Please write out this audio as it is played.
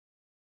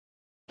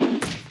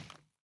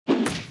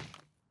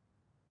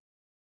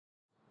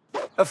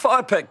A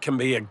fire pit can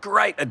be a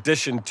great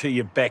addition to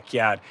your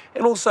backyard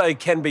and also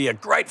can be a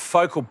great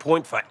focal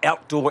point for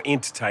outdoor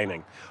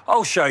entertaining.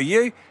 I'll show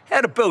you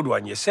how to build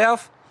one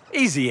yourself,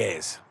 easy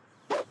as.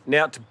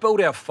 Now to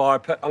build our fire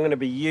pit, I'm going to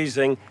be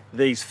using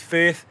these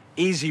Firth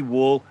Easy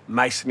Wall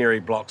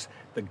masonry blocks.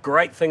 The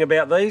great thing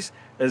about these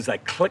is they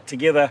click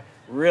together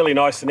really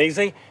nice and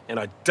easy, and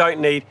I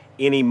don't need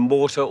any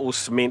mortar or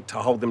cement to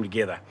hold them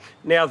together.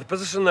 Now the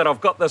position that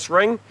I've got this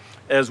ring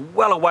is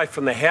well away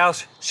from the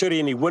house. Should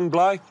any wind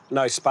blow,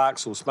 no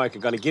sparks or smoke are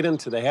going to get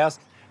into the house,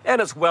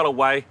 and it's well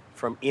away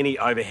from any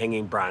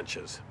overhanging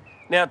branches.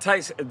 Now it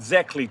takes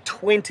exactly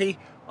 20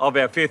 of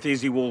our Firth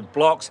Easy Wall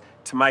blocks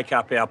to make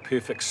up our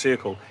perfect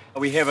circle.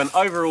 We have an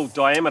overall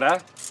diameter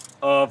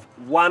of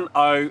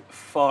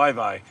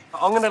 1050.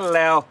 I'm going to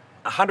allow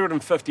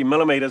 150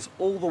 millimeters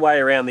all the way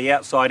around the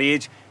outside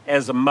edge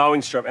as a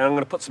mowing strip, and I'm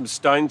going to put some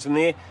stones in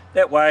there.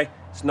 That way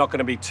it's not going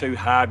to be too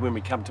hard when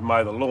we come to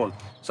mow the lawn.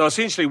 So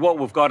essentially what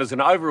we've got is an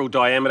overall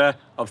diameter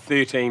of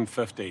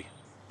 1350.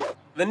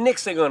 The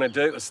next thing I'm going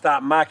to do is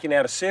start marking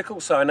out a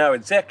circle so I know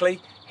exactly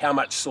how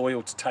much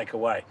soil to take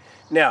away.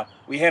 Now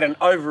we had an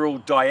overall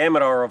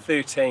diameter of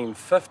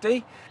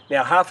 1350.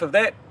 Now half of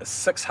that is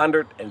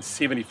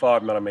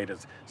 675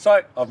 millimeters.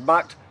 So I've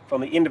marked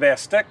from the end of our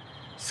stick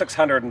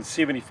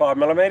 675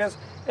 millimeters,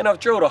 and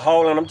I've drilled a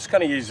hole, and I'm just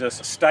going to use this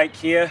stake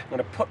here. I'm going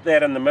to put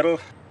that in the middle,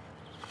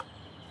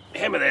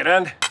 hammer that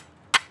in.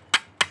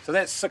 So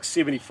that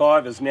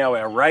 675 is now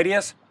our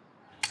radius.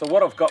 So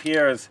what I've got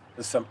here is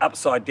some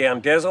upside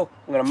down dazzle.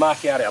 I'm going to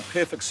mark out our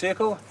perfect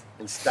circle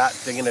and start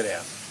digging it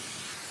out.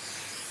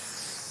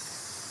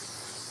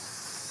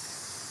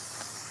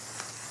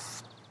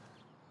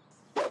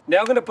 Now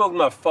I'm going to build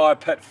my fire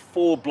pit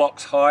 4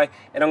 blocks high,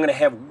 and I'm going to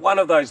have one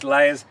of those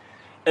layers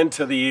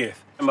into the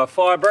earth. And my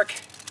fire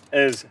brick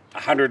is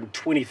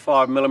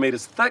 125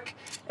 millimeters thick,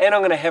 and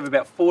I'm going to have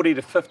about 40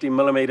 to 50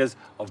 millimeters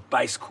of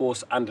base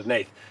course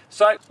underneath.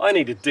 So I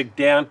need to dig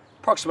down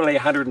approximately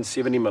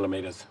 170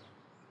 millimeters.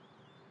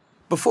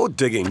 Before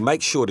digging,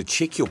 make sure to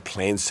check your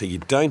plans so you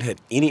don't hit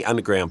any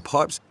underground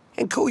pipes,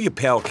 and call your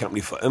power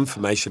company for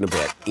information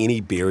about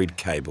any buried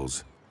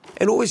cables.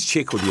 And always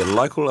check with your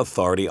local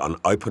authority on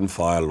open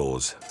fire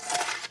laws.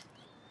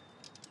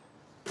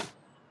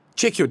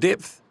 Check your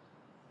depth,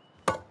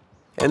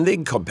 and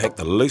then compact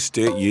the loose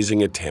dirt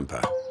using a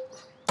tamper.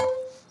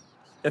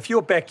 If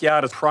your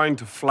backyard is prone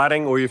to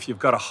flooding, or if you've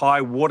got a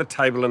high water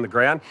table in the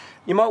ground,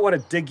 you might want to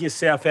dig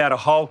yourself out a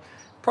hole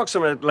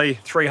approximately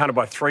 300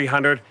 by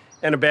 300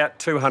 and about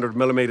 200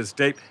 millimeters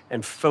deep,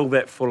 and fill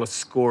that full of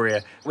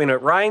scoria. When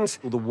it rains,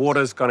 the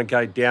water's going to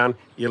go down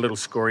your little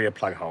scoria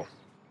plug hole.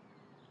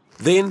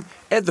 Then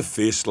add the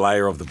first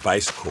layer of the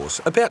base course,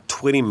 about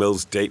 20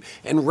 mils deep,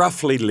 and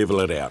roughly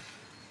level it out.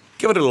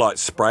 Give it a light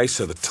spray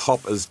so the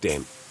top is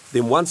damp.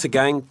 Then once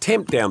again,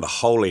 tamp down the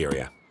whole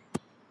area.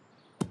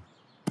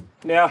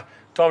 Now,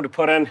 time to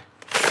put in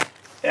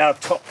our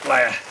top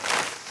layer.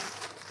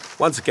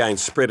 Once again,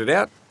 spread it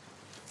out.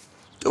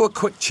 Do a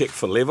quick check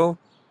for level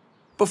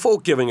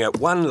before giving it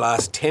one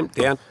last tamp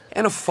down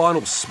and a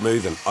final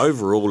smooth and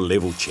overall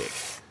level check.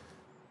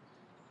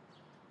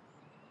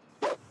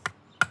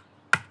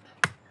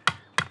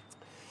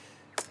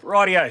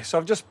 Rightio, so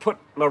I've just put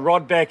my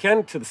rod back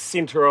in to the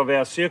centre of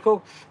our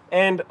circle,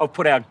 and I've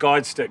put our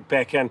guide stick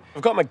back in.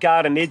 I've got my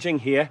garden edging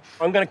here.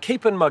 I'm going to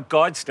keep in my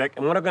guide stick,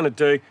 and what I'm going to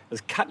do is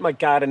cut my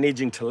garden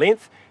edging to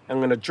length. I'm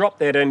going to drop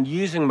that in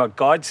using my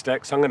guide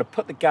stick. So I'm going to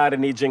put the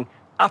garden edging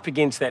up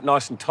against that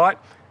nice and tight,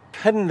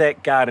 pin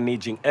that garden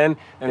edging in, and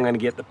I'm going to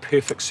get the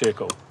perfect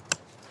circle.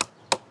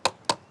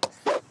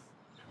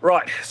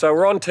 Right, so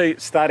we're on to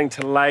starting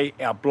to lay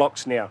our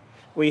blocks now.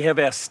 We have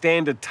our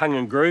standard tongue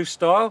and groove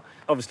style.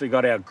 Obviously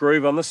got our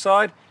groove on this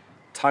side,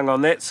 tongue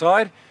on that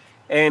side,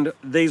 and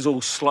these all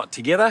slot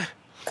together.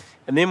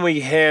 And then we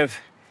have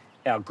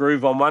our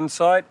groove on one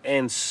side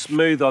and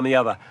smooth on the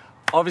other.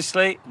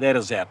 Obviously that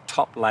is our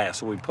top layer,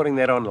 so we're putting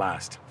that on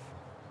last.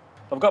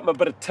 I've got my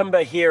bit of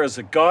timber here as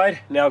a guide.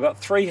 Now I've got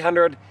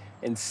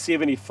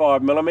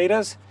 375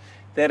 millimeters.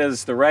 That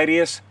is the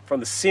radius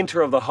from the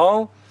center of the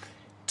hole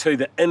to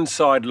the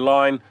inside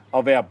line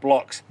of our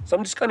blocks. So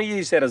I'm just going to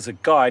use that as a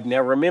guide.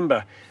 Now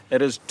remember,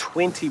 it is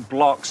 20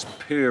 blocks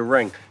per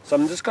ring. So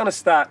I'm just going to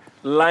start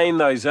laying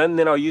those in,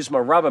 then I'll use my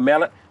rubber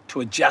mallet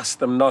to adjust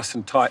them nice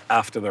and tight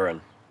after they're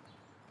in.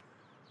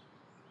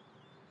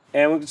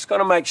 And we're just going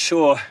to make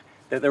sure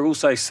that they're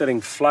also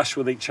sitting flush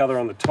with each other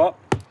on the top.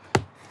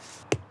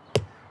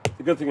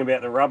 The good thing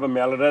about the rubber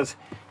mallet is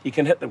you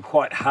can hit them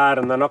quite hard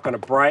and they're not going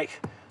to break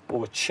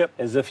or chip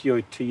as if you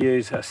were to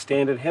use a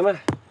standard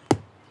hammer.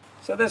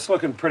 So that's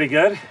looking pretty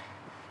good.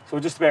 So we're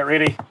just about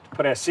ready to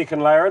put our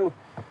second layer in.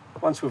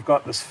 Once we've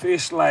got this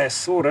first layer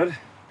sorted,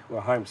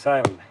 we're home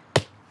sailing.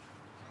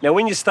 Now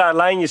when you start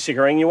laying your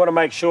second ring, you want to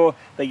make sure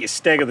that you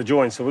stagger the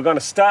joints. So we're going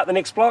to start the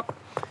next block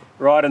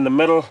right in the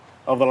middle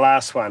of the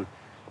last one.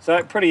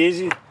 So pretty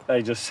easy.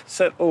 They just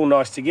sit all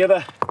nice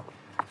together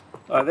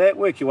like that.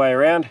 Work your way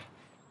around.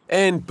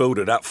 And build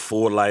it up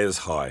 4 layers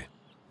high.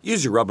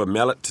 Use your rubber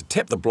mallet to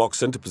tap the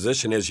blocks into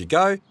position as you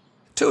go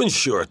to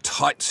ensure a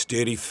tight,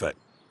 sturdy fit.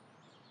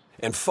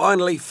 And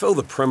finally, fill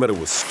the perimeter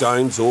with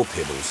stones or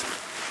pebbles.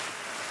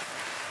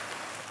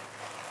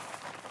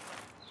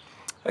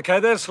 Okay,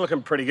 that's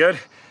looking pretty good.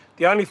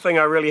 The only thing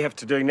I really have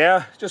to do now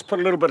is just put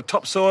a little bit of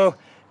topsoil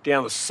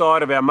down the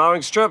side of our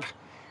mowing strip,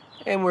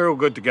 and we're all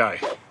good to go.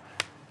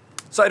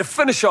 So to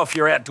finish off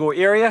your outdoor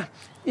area,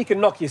 you can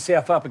knock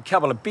yourself up a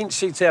couple of bench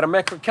seats out of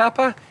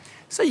Mitre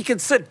so you can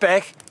sit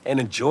back and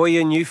enjoy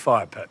your new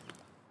fire pit.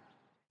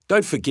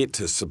 Don't forget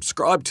to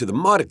subscribe to the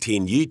Mitre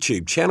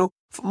YouTube channel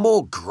for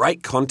more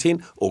great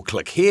content, or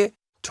click here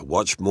to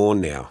watch more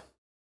now.